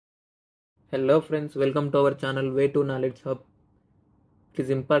Hello friends, welcome to our channel Way to Knowledge Hub. It is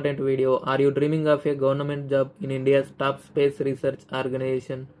important video. Are you dreaming of a government job in India's top space research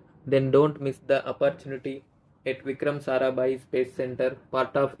organization? Then don't miss the opportunity at Vikram Sarabhai Space Center,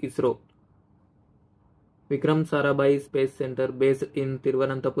 part of ISRO. Vikram Sarabhai Space Center, based in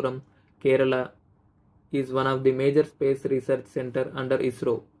Thiruvananthapuram, Kerala, is one of the major space research center under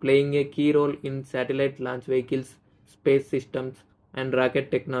ISRO, playing a key role in satellite launch vehicles, space systems, and rocket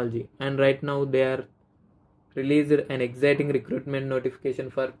technology. And right now they are released an exciting recruitment notification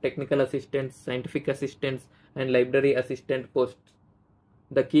for technical assistants, scientific assistants, and library assistant posts.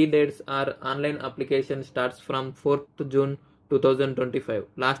 The key dates are: online application starts from 4th June 2025.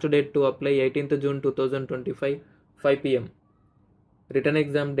 Last date to apply 18th June 2025, 5 pm. Written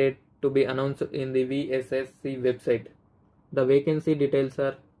exam date to be announced in the VSSC website. The vacancy details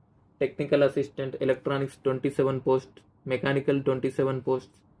are: technical assistant, electronics 27 posts, mechanical 27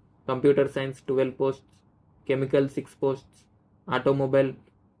 posts, computer science 12 posts, chemical 6 posts, automobile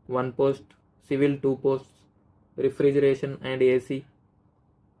 1 post, civil 2 posts, refrigeration and AC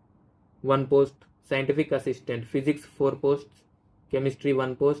 1 post, scientific assistant, physics 4 posts, chemistry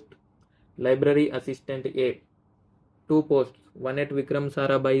 1 post, library assistant A 2 posts, 1 at Vikram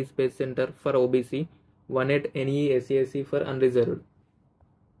Sarabhai Space Center for OBC, 1 at NESAC for unreserved.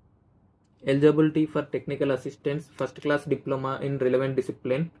 Eligibility for technical assistants: first class diploma in relevant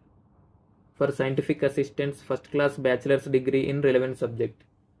discipline. For scientific assistants, first class bachelor's degree in relevant subject.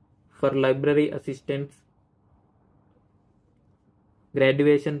 For library assistants,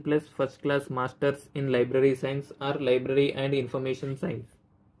 graduation plus first class masters in library science or library and information science.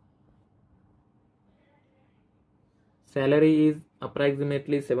 Salary is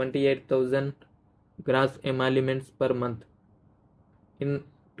approximately 78,000 gross emoluments per month. In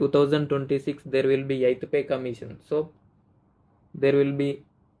 2026 there will be 8th pay commission, so there will be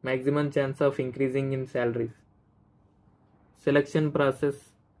maximum chance of increasing in salaries. Selection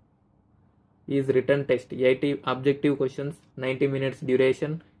process is written test, 80 objective questions, 90 minutes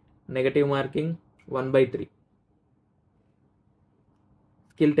duration, negative marking 1/3.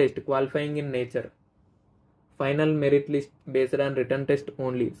 Skill test, qualifying in nature. Final merit list based on written test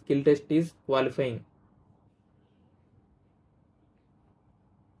only. Skill test is qualifying.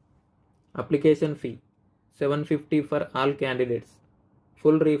 Application fee 750 for all candidates.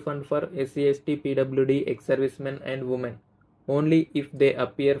 Full refund for SC/ST, PWD, ex-servicemen and women, only if they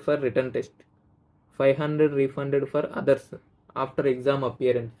appear for written test. 500 refunded for others after exam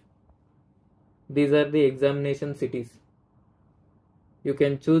appearance. These are the examination cities. You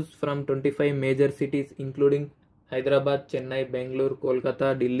can choose from 25 major cities including Hyderabad, Chennai, Bangalore, Kolkata,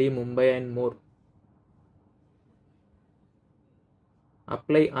 Delhi, Mumbai and more.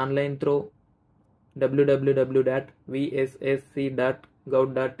 Apply online through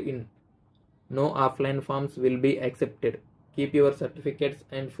www.vssc.gov.in. No offline forms will be accepted. Keep your certificates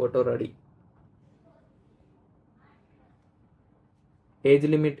and photo ready. Age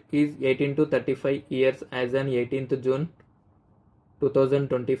limit is 18 to 35 years as on 18th June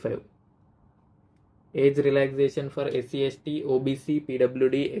 2025. Age relaxation for SC/ST, OBC,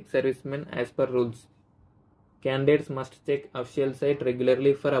 PWD, ex-servicemen as per rules. Candidates must check official site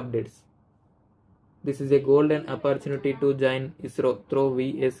regularly for updates. This is a golden opportunity to join ISRO through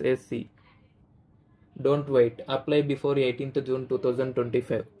VSSC. Don't wait. Apply before 18th June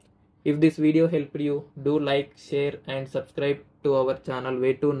 2025. If this video helped you, do like, share and subscribe to our channel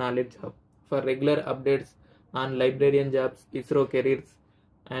Way to Knowledge Hub for regular updates on librarian jobs, ISRO careers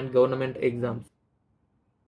and government exams.